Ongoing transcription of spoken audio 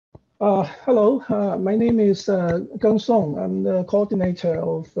Hello, my name is Geng Song. I'm the coordinator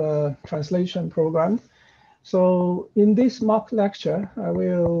of translation program. So in this mock lecture, I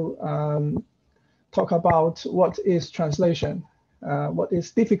will talk about what is translation, what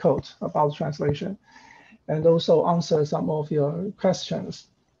is difficult about translation, and also answer some of your questions.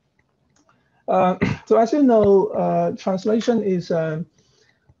 So as you know, translation is a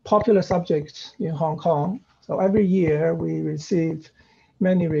popular subject in Hong Kong. So every year we receive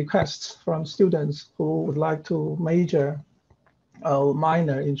many requests from students who would like to major or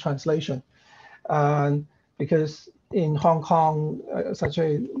minor in translation. Because in Hong Kong, such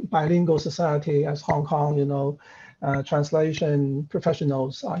a bilingual society as Hong Kong, translation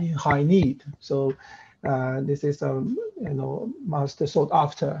professionals are in high need. So this is a most sought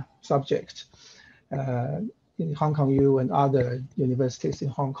after subject in Hong Kong U and other universities in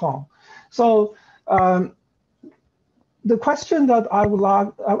Hong Kong. So the question that I would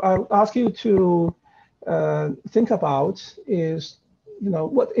ask you to think about is,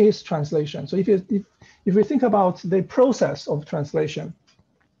 what is translation? So if we think about the process of translation,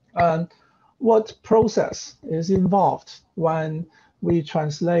 what process is involved when we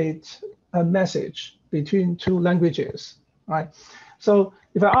translate a message between two languages, right? So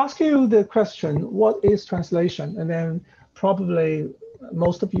if I ask you the question, what is translation? And then probably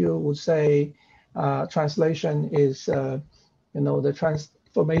most of you would say, translation is, the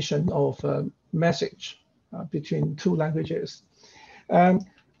transformation of a message between two languages.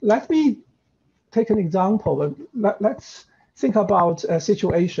 Let me take an example. Let's think about a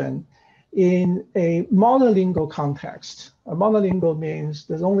situation in a monolingual context. A monolingual means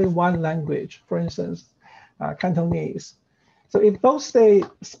there's only one language, for instance, Cantonese. So if both the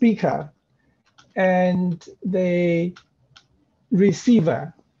speaker and the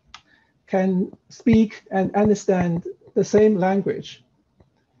receiver can speak and understand the same language,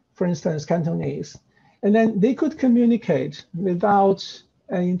 for instance, Cantonese, and then they could communicate without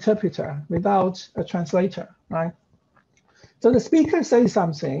an interpreter, without a translator, right? So the speaker says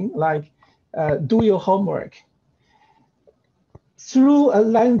something like, do your homework through a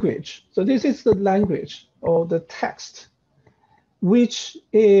language. So this is the language or the text, which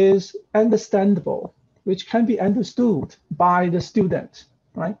is understandable, which can be understood by the student,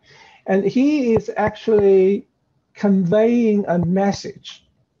 right? And he is actually conveying a message.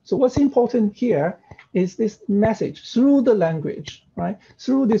 So what's important here is this message through the language, right?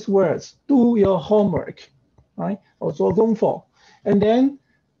 Through these words, do your homework, right? Or 做功课. And then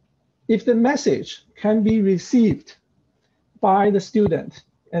if the message can be received by the student,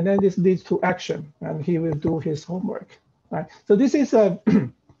 and then this leads to action, and he will do his homework, right? So this is a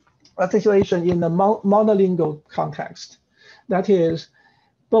situation in the monolingual context. That is,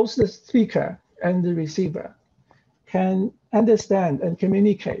 both the speaker and the receiver can understand and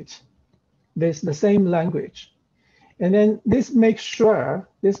communicate the same language. And then this makes sure,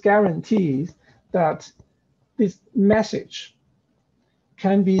 this guarantees that this message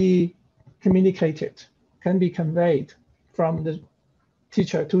can be communicated, can be conveyed from the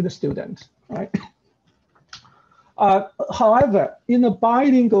teacher to the student, right? However, in a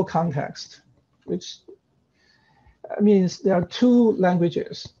bilingual context, which means there are two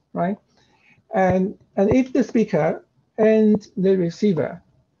languages, right? And if the speaker and the receiver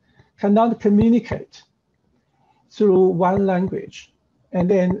cannot communicate through one language, and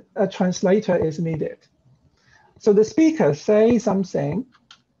then a translator is needed. So the speaker says something,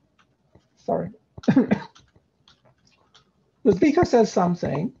 sorry. The speaker says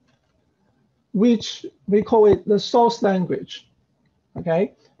something which we call it the source language,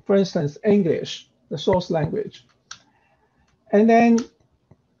 okay? For instance, English, the source language. And then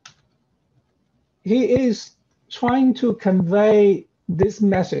he is trying to convey this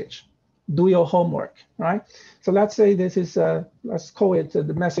message, do your homework, right? So let's say this is, let's call it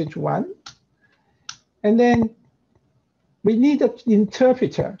the message one. And then we need an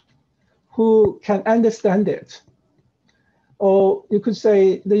interpreter who can understand it. Or you could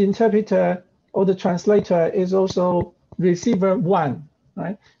say the interpreter or the translator is also receiver one,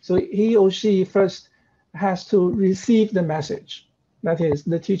 right? So he or she first has to receive the message. That is,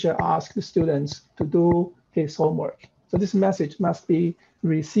 the teacher asks the students to do his homework. So this message must be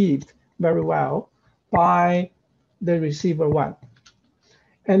received very well by the receiver one.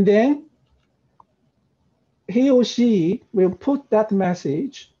 And then he or she will put that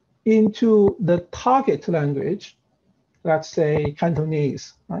message into the target language, let's say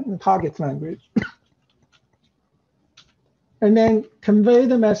Cantonese, right? The target language. And then convey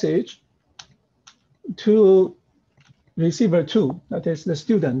the message to receiver two, that is the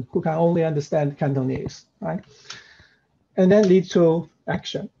student who can only understand Cantonese, right? And then lead to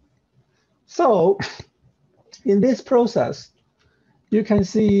action. So in this process, you can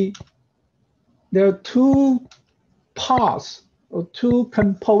see there are two parts or two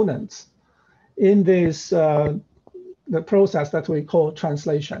components in this the process that we call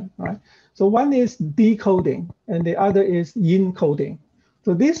translation, right? So one is decoding and the other is encoding.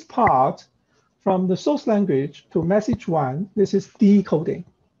 So this part from the source language to message one, this is decoding.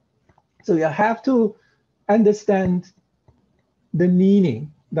 So you have to understand the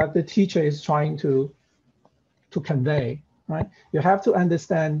meaning that the teacher is trying to convey, right? You have to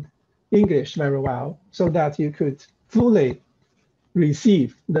understand English very well so that you could fully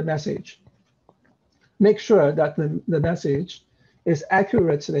receive the message. Make sure that the message is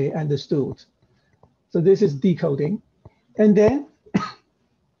accurately understood. So this is decoding. And then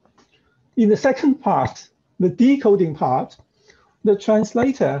in the second part, the decoding part, the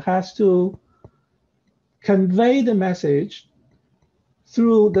translator has to convey the message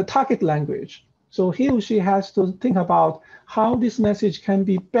through the target language. So he or she has to think about how this message can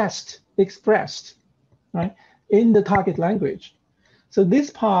be best expressed, right, in the target language. So this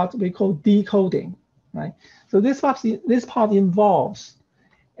part we call decoding, right? So this part involves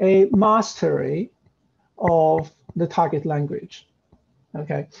a mastery of the target language.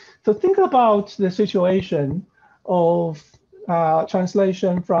 Okay, so think about the situation of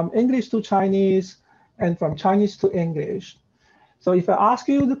translation from English to Chinese and from Chinese to English. So if I ask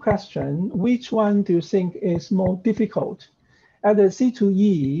you the question, which one do you think is more difficult, either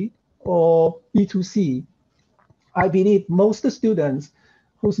C2E or E2C? I believe most students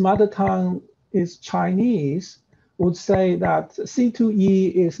whose mother tongue is Chinese would say that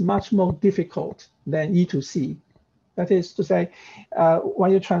C2E is much more difficult than E2C. That is to say,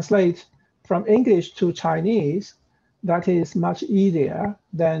 when you translate from English to Chinese, that is much easier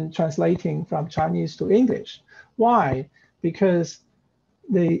than translating from Chinese to English. Why? Because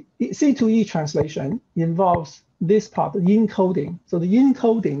the C2E translation involves this part, the encoding. So the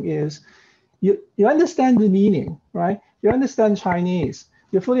encoding is you understand the meaning, right? You understand Chinese,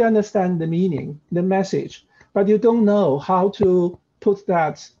 you fully understand the meaning, the message, but you don't know how to put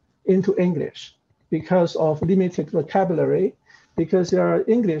that into English because of limited vocabulary, because your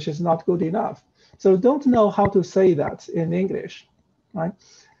English is not good enough. So don't know how to say that in English, right?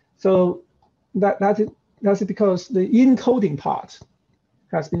 So that's because the encoding part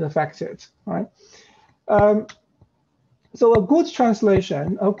has been affected, right? So a good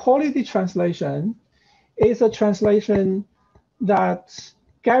translation, a quality translation, is a translation that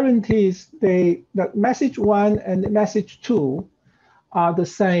guarantees that message one and message two are the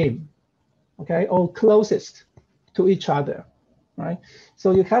same, okay, or closest to each other, right?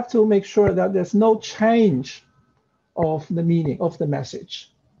 So you have to make sure that there's no change of the meaning of the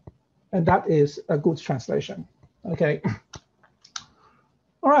message. And that is a good translation, okay?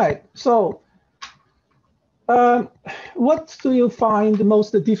 All right, so what do you find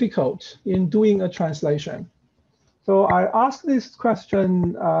most difficult in doing a translation? So I asked this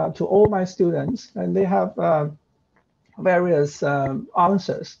question to all my students, and they have various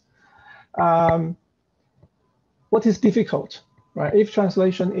answers. What is difficult, right? If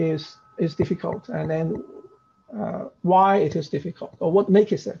translation is difficult, and then why it is difficult, or what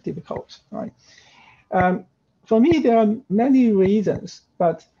makes it difficult, right? For me, there are many reasons,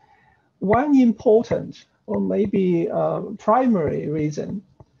 but one important or maybe primary reason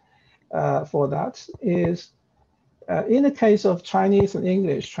for that is in the case of Chinese and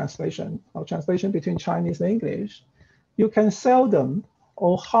English translation, or translation between Chinese and English, you can seldom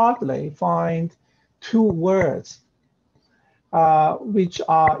or hardly find two words which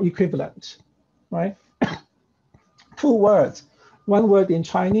are equivalent, right? Two words, one word in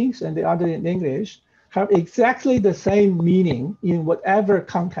Chinese and the other in English, have exactly the same meaning in whatever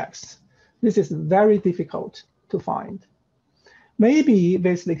context. This is very difficult to find. Maybe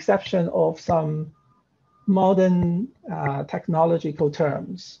with the exception of some modern technological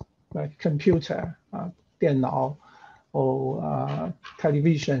terms like computer, 电脑, or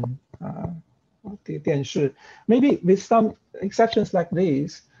television, 电视. Maybe with some exceptions like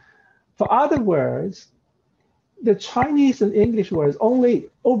these, for other words, the Chinese and English words only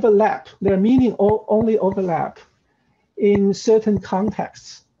overlap, their meaning only overlap in certain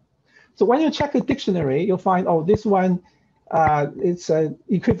contexts. So when you check a dictionary, you'll find, oh, this one, it's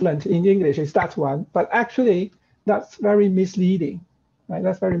equivalent in English, is that one. But actually, that's very misleading, right?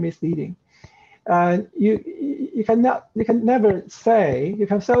 That's very misleading. You can never say, you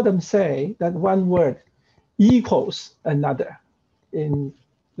can seldom say that one word equals another in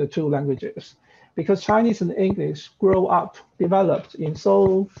the two languages, because Chinese and English grow up, developed in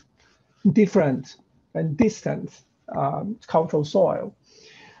so different and distant cultural soil.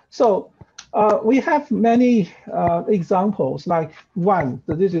 So We have many examples, like one.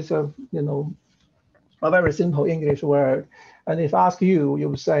 So this is a very simple English word, and if I ask you, you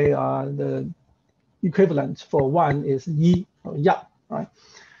would say the equivalent for one is yi or ya, right?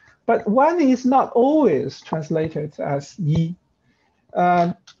 But one is not always translated as yi.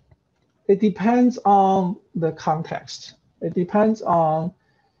 It depends on the context. It depends on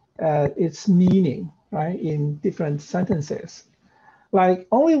its meaning, right, in different sentences. Like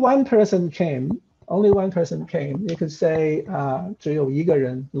only one person came, you could say 只有一个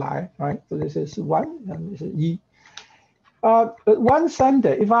人来, right? So this is one and this is 一. But one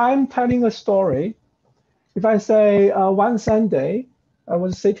Sunday, if I'm telling a story, if I say one Sunday, I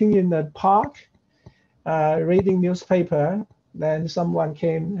was sitting in the park reading newspaper, then someone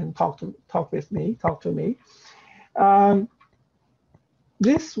came and talked to me.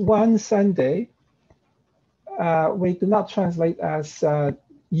 This one Sunday, we do not translate as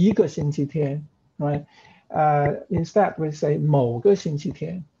一个星期天, right? Instead, we say 某个星期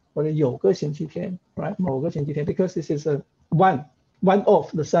天 or 有个星期天, right? 某个星期天, because this is one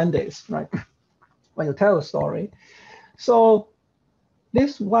of the Sundays, right? When you tell a story. So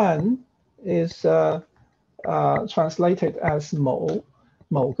this one is translated as 某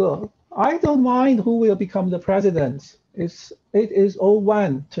个. I don't mind who will become the president. It is all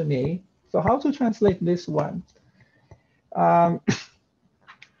one to me. So how to translate this one?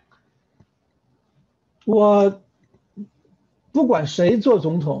 我不管谁做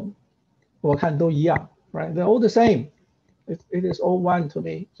总统，我看都一样, right? They're all the same. It is all one to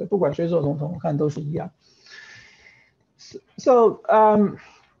me. So 不管谁做总统，我看都是一样. So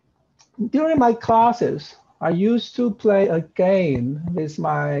during my classes, I used to play a game with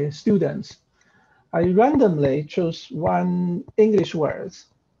my students. I randomly choose one English word,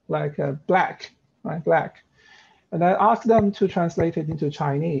 like black, right? Black. And I ask them to translate it into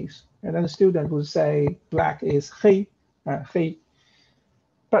Chinese. And then the student would say black is 黑,黑.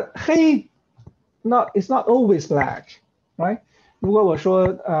 But 黑 it's not always black, right? 如果我说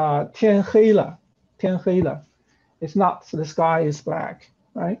天黑了, it's not the sky is black,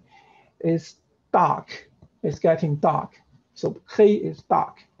 right? It's dark, it's getting dark. So 黑 is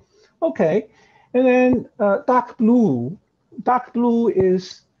dark. Okay, and then dark blue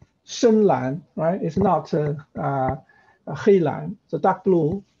is 深蓝, right? It's not 黑蓝, so dark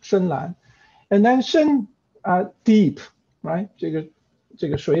blue, 深蓝. And then 深 deep, right? 这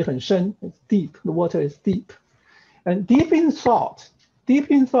个水很深, it's deep, the water is deep. And deep in thought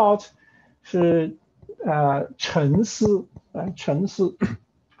是沉思, right? 沉思.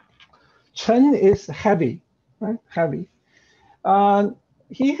 沉 is heavy, right? Heavy.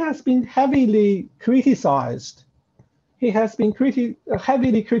 He has been heavily criticized.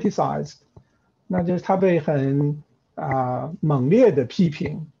 Heavily criticized. 那就是他被很猛烈的批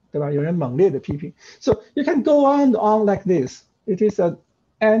评，对吧？有人猛烈的批评。So you can go on like this. It is an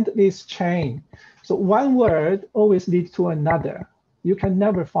endless chain. So one word always leads to another. You can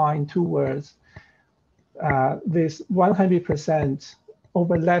never find two words with 100%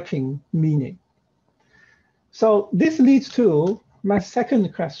 overlapping meaning. So this leads to my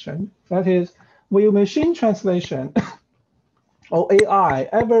second question, that is, will machine translation or AI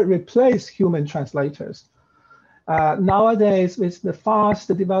ever replace human translators? Nowadays, with the fast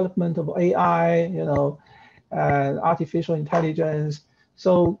development of AI, artificial intelligence,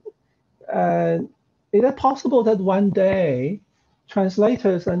 so is it possible that one day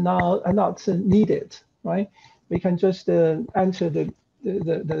translators are not needed, right? We can just enter the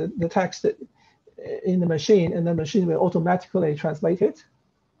text in the machine, and the machine will automatically translate it.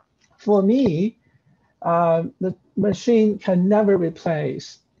 For me, the machine can never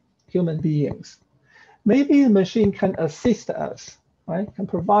replace human beings. Maybe the machine can assist us, right? Can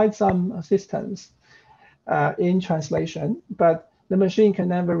provide some assistance in translation, but the machine can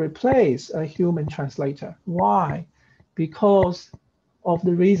never replace a human translator. Why? Because of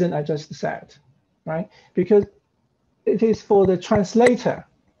the reason I just said, right? Because it is for the translator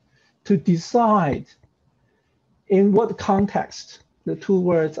to decide in what context the two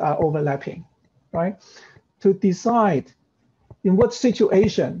words are overlapping, right? To decide in what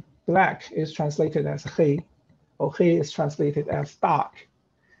situation black is translated as 黑 or 黑 is translated as dark.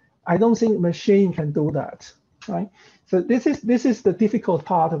 I don't think machine can do that, right? So this is the difficult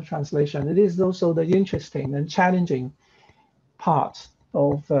part of translation. It is also the interesting and challenging part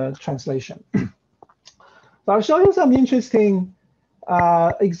of translation. So I'll show you some interesting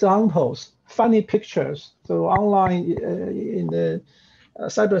examples, funny pictures. So online in the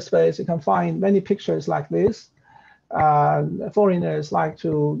cyberspace, you can find many pictures like this. Foreigners like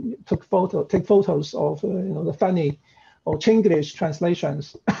to take photos of the funny or Chinglish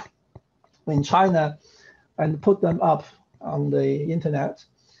translations. in China and put them up on the internet.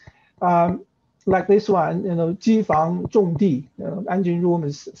 Like this one, 机房种地, engine room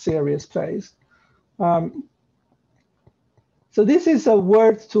is serious place. So this is a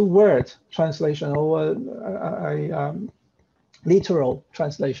word-to-word translation or a literal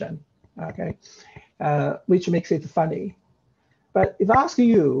translation, okay, which makes it funny. But if I ask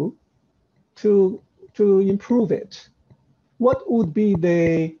you to improve it, what would be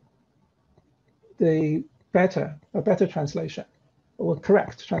a better translation or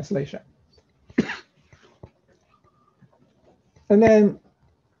correct translation? And then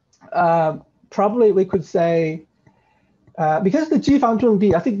probably we could say, because the 机房种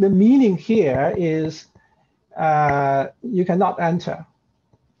地, I think the meaning here is you cannot enter,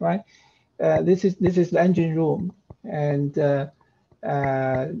 right? This is the engine room, and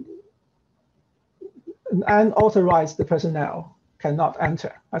unauthorized personnel cannot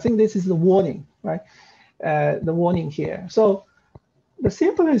enter. I think this is the warning, right? The warning here. So the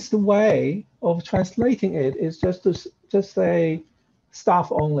simplest way of translating it is just to say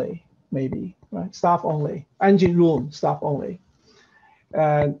staff only, maybe, right? Staff only, engine room, staff only,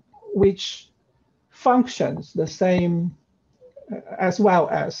 which functions the same as well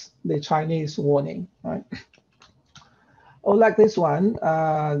as the Chinese warning, right? Or like this one,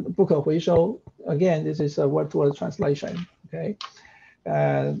 不可回收. Again, this is a word-to-word translation, okay?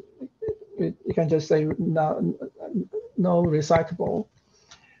 You can just say no recyclable.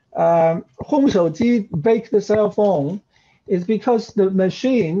 烘手机 bake the cell phone is because the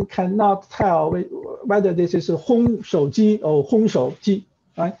machine cannot tell whether this is a 烘手机 or 烘手机,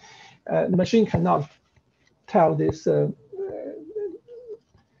 right? The machine cannot tell this the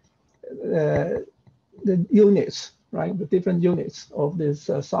units, right? The different units of this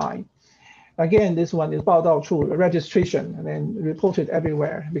sign. Again, this one is 报道处 registration, and then reported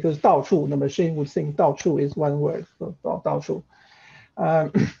everywhere, because 到处, the machine would think 到处 is one word, so 到处.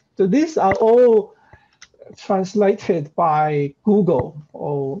 So these are all translated by Google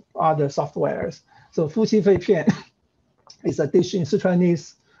or other softwares. So 夫妻肺片 is a dish in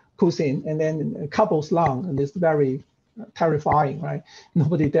Sichuanese cuisine, and then couples long, and it's very terrifying, right?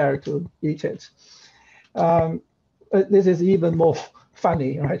 Nobody dare to eat it. This is even more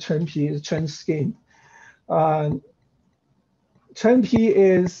funny, right? 陈皮 is Chen skin. 陈皮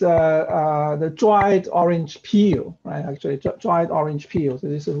is the dried orange peel, right? Actually, dried orange peel. So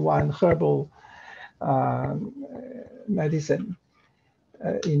this is one herbal medicine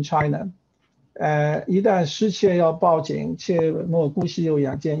in China. 一旦失窃要报警，切莫姑息又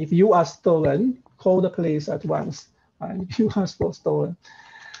养奸. If you are stolen, call the police at once. If you are stolen.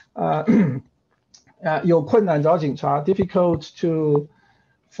 有困难找警察, difficult to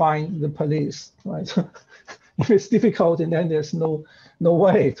find the police, right? If it's difficult, and then there's no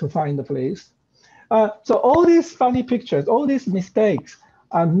way to find the police. So all these funny pictures, all these mistakes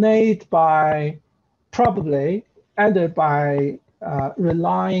are made by probably either by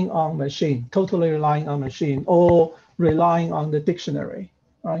relying on machine, totally relying on machine, or relying on the dictionary,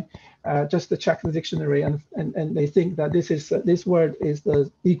 right? Just to check the dictionary, and they think that this word is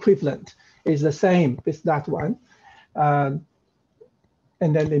the equivalent, is the same as that one, and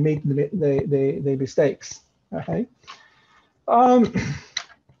then they make the mistakes. Okay.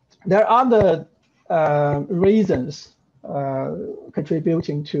 There are other reasons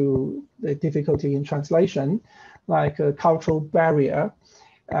contributing to the difficulty in translation, like a cultural barrier.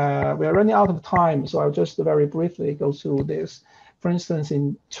 We're running out of time, so I'll just very briefly go through this. For instance,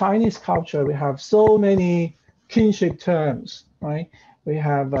 in Chinese culture, we have so many kinship terms, right? We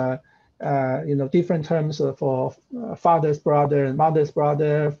have different terms for father's brother and mother's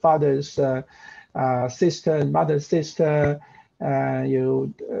brother, father's sister and mother's sister,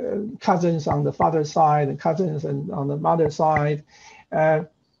 cousins on the father's side and cousins on the mother's side.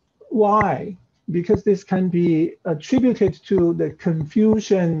 Why? Because this can be attributed to the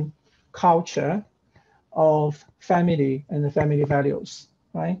Confucian culture of family and the family values,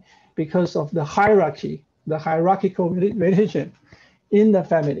 right? Because of the hierarchy, the hierarchical religion in the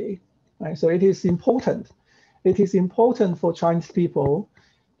family, right? So it is important. It is important for Chinese people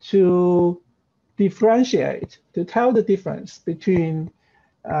to differentiate, to tell the difference between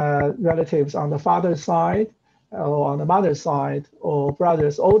relatives on the father's side or on the mother's side, or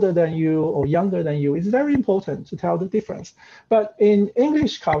brothers older than you or younger than you. It's very important to tell the difference. But in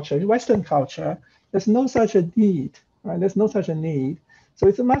English culture, in Western culture, there's no such a need, right? There's no such a need. So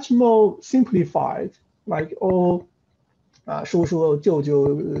it's much more simplified, like all 叔叔、舅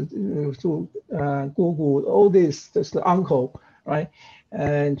舅、姑姑, all this, just the uncle, right?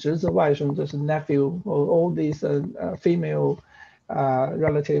 And 侄子、外甥, just nephew, or all these female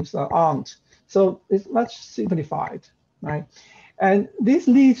relatives, aunt. So it's much simplified, right? And this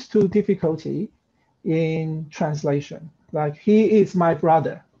leads to difficulty in translation. Like, he is my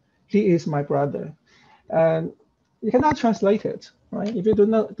brother. He is my brother. And you cannot translate it, right? If you do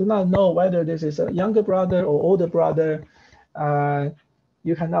not know whether this is a younger brother or older brother,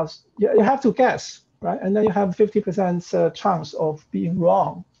 you cannot. You have to guess, right? And then you have 50% chance of being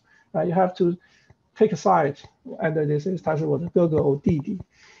wrong, right? You have to take a side, either this is 他是我的哥哥 or 弟弟。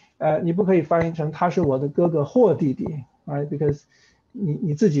你不可以翻译成他是我的哥哥或弟弟 ，right? Because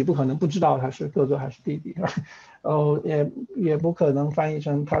你自己不可能不知道他是哥哥还是弟弟，也不可能翻译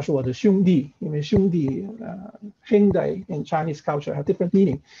成他是我的兄弟，因为兄弟兄弟 in Chinese culture have different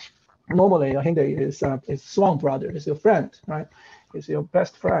meaning. Normally, a hindi is sworn brother, is your friend, right? Is your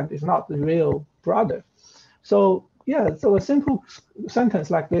best friend, is not the real brother. So yeah, so a simple sentence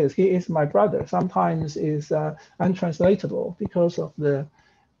like this, he is my brother, sometimes is untranslatable because of the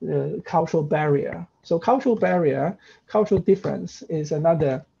cultural barrier. So cultural barrier, cultural difference is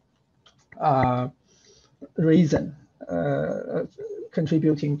another reason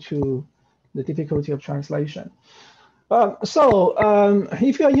contributing to the difficulty of translation. So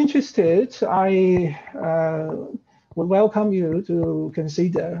if you're interested, I would welcome you to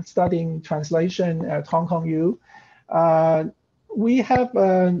consider studying translation at Hong Kong U. We have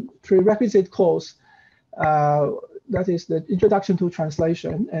a prerequisite course that is the Introduction to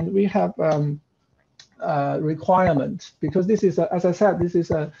Translation, and we have requirement, because this is, as I said, this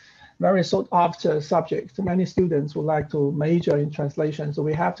is a very sought after subject. Many students would like to major in translation, so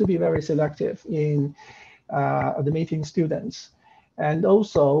we have to be very selective in admitting students. And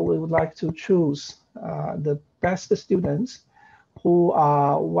also, we would like to choose the best students who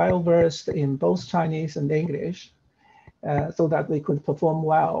are well versed in both Chinese and English, so that they could perform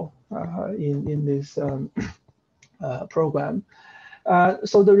well in this program.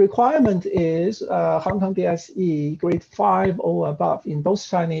 So the requirement is Hong Kong DSE grade 5 or above in both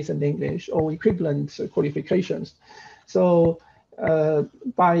Chinese and English, or equivalent qualifications. So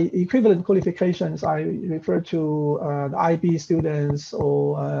by equivalent qualifications, I refer to the IB students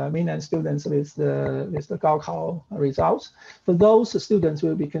or mainland students with the Gaokao results. So those students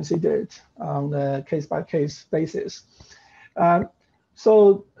will be considered on a case-by-case basis.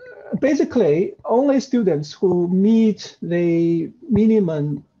 So basically, only students who meet the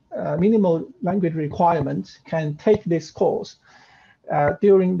minimal language requirement can take this course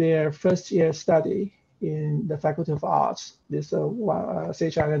during their first year study in the Faculty of Arts, this CHIN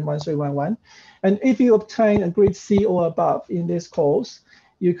 1311. And if you obtain a grade C or above in this course,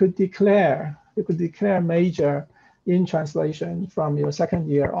 you could declare major in translation from your second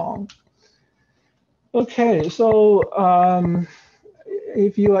year on. Okay, so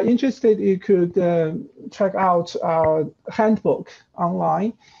if you are interested, you could check out our handbook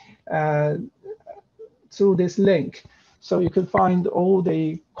online through this link. So you could find all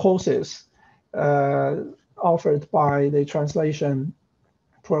the courses offered by the translation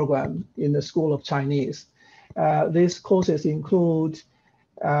program in the School of Chinese. These courses include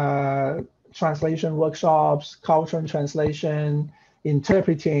translation workshops, cultural translation,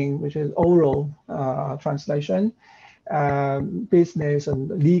 interpreting, which is oral translation, business and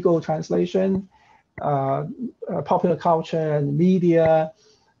legal translation, popular culture and media,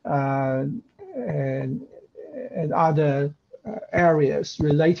 and other areas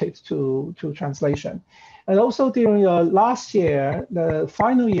related to translation. And also during last year, the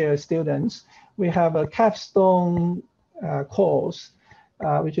final year students, we have a capstone course,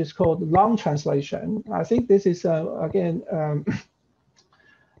 which is called long translation. I think this is, again,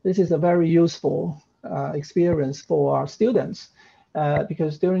 this is a very useful experience for our students,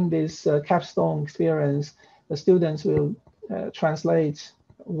 because during this capstone experience, the students will translate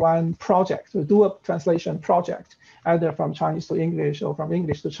one project, will do a translation project, either from Chinese to English or from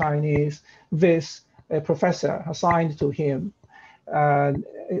English to Chinese, with a professor assigned to him.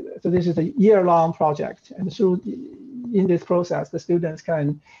 So this is a year-long project, and in this process, the students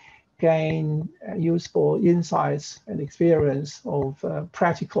can gain useful insights and experience of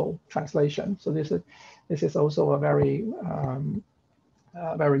practical translation. So this is also a very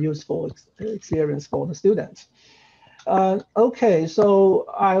very useful experience for the students. Okay, so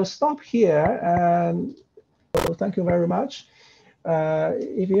I'll stop here, and so thank you very much.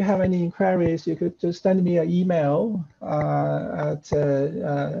 If you have any inquiries, you could just send me an email at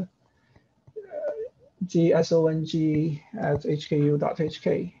gsong@hku.hk.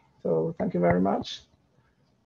 So thank you very much.